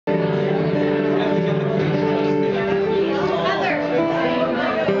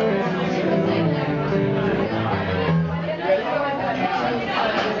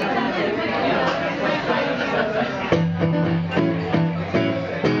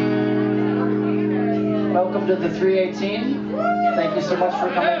welcome to the 318. Thank you so much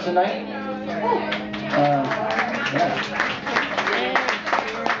for coming tonight.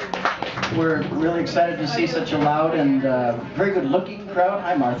 We're really excited to see such a loud and very good-looking crowd.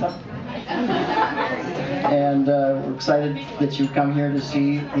 Hi, Martha. And we're excited that you've come here to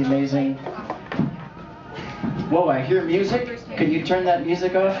see the amazing... Whoa, I hear music. Can you turn that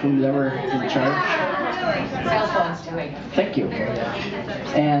music off, who's ever in charge? Cell phone's doing. Thank you.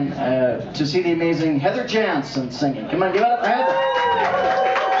 And to see the amazing Heather Jansz singing. Come on, give it up for Heather.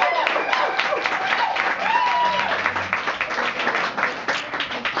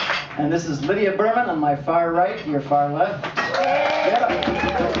 And this is Lidia Berman on my far right, your far left.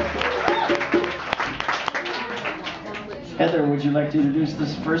 Heather, would you like to introduce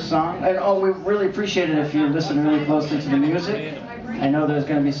this first song? And we really appreciate it if you listen really closely to the music. I know there's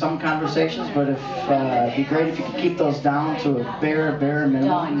going to be some conversations, but it'd be great if you could keep those down to a bare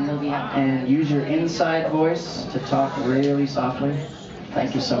minimum. And use your inside voice to talk really softly.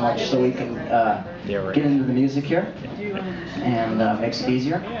 Thank you so much, so we can get into the music here and makes it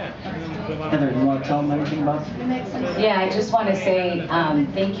easier. Heather, you want to tell them anything about it? Yeah, I just want to say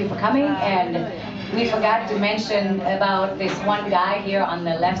thank you for coming, and we forgot to mention about this one guy here on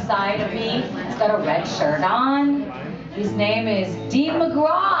the left side of me. He's got a red shirt on. His name is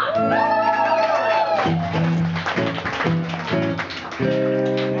Magraw.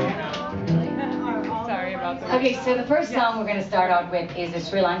 Okay, so the first song we're going to start out with is a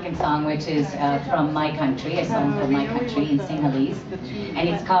Sri Lankan song, which is from my country, a song from my country in Sinhalese, and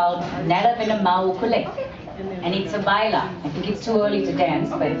it's called Nalavina Mau Kule, and it's a baila. I think it's too early to dance,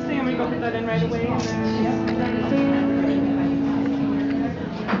 but... Sam, we go put that in right away.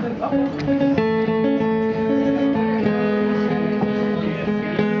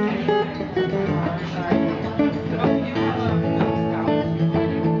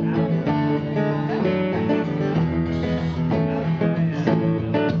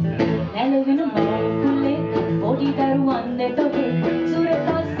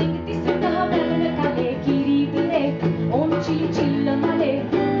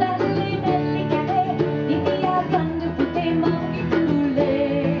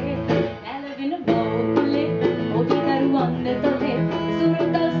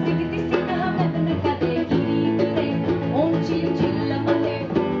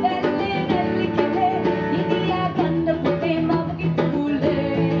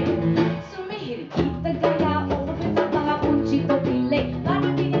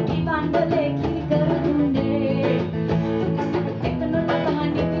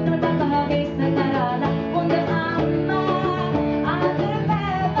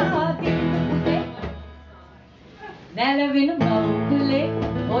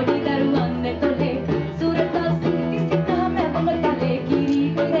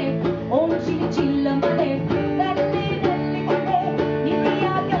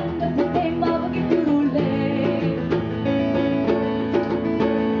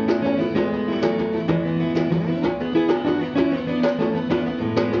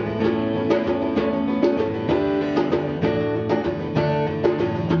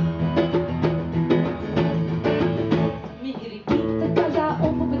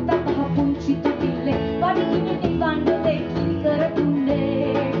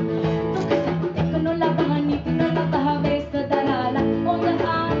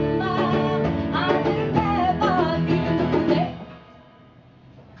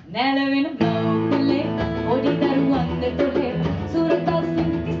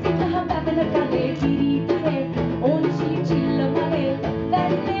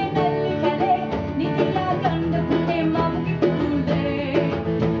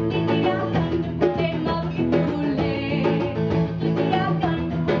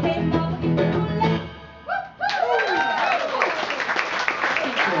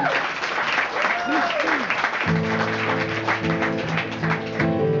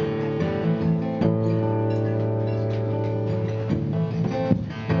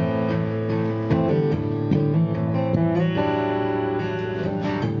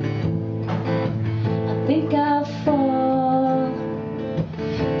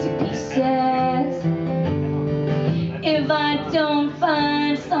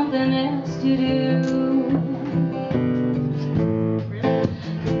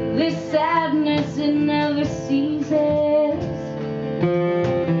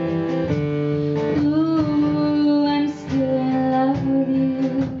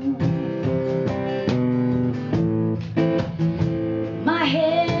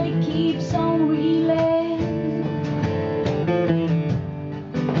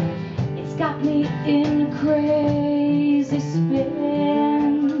 In crazy spin.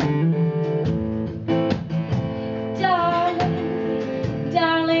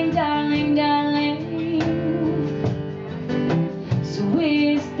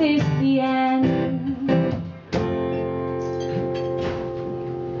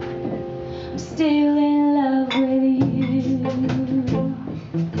 still in love with you.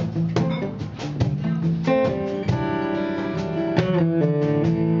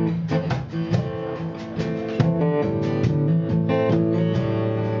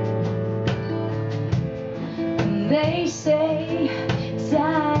 They say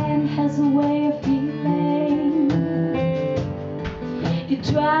time has a way of healing. It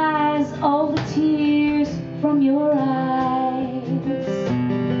dries all the tears from your eyes.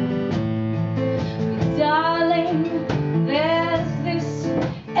 But darling, there's this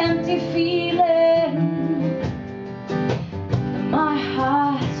empty feeling that my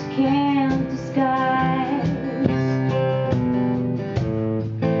heart can't disguise.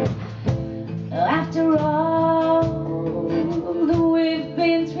 After all that we've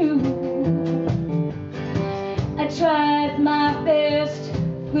been through, I tried my best,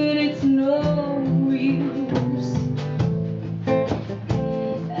 but it's no use.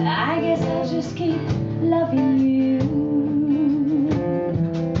 I guess I'll just keep loving you.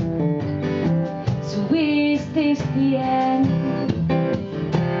 So is this the end?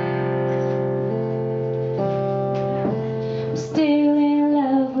 I'm still in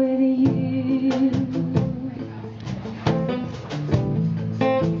love with you.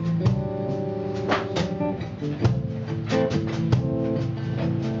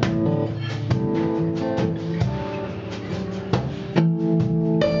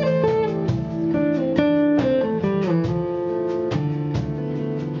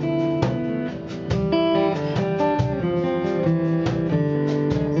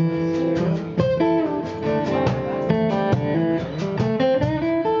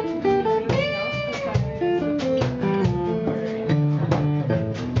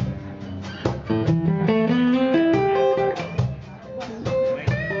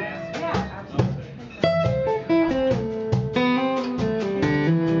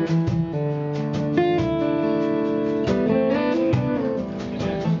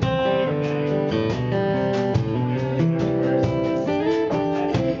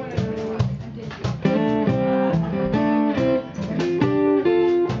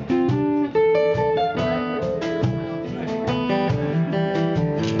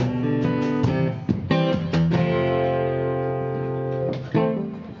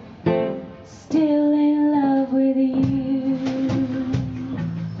 Still in love with you.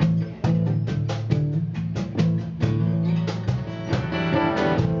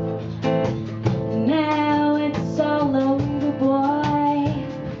 Now it's all over, boy.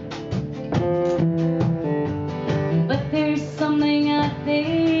 But there's something I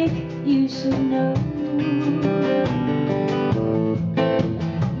think you should know.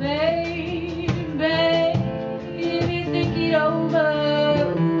 Baby, think it over.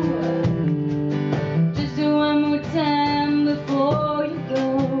 Time before you go.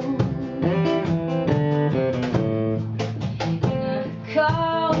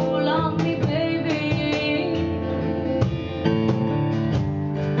 Call on me, baby,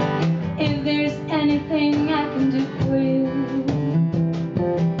 if there's anything I can do for you.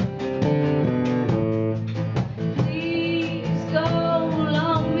 Please call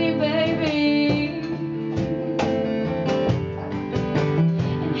on me, baby,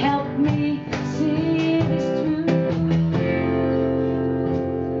 and help me see this through.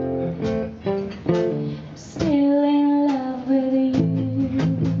 Still in love with you.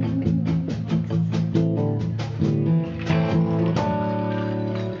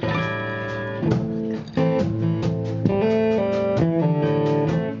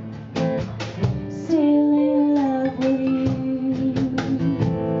 Still in love with you.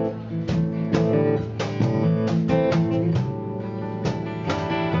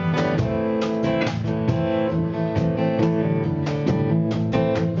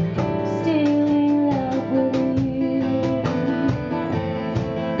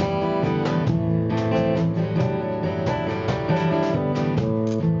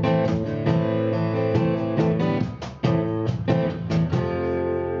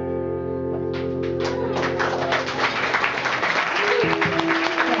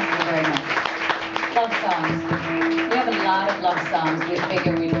 Love songs. We have a lot of love songs. We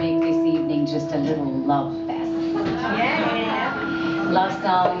figure we'd make this evening just a little love fest. Yeah. Love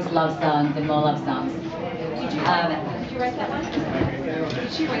songs, and more love songs. Did you write that one?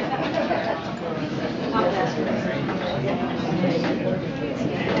 Did she write that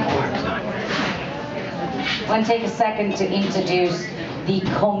I want to take a second to introduce the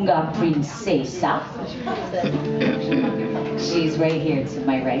Conga Princesa. She's right here to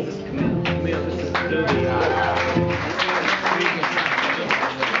my right.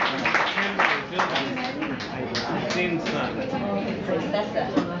 Princesa.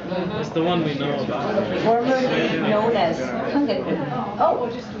 It's the one we know about. Formerly known as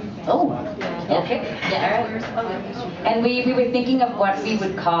Oh, okay. Yeah, all right. And we were thinking of what we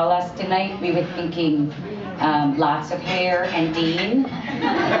would call us tonight. We were thinking lots of hair and Dean.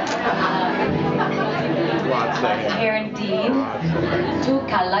 Lots of Hair and Dean. 2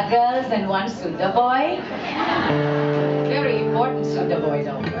 Kalagas and 1 Sudha boy. Very important Sudha boy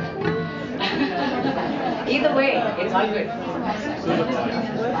though. Either way, it's all good. I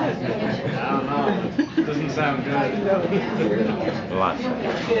don't know. Doesn't sound good. Lots of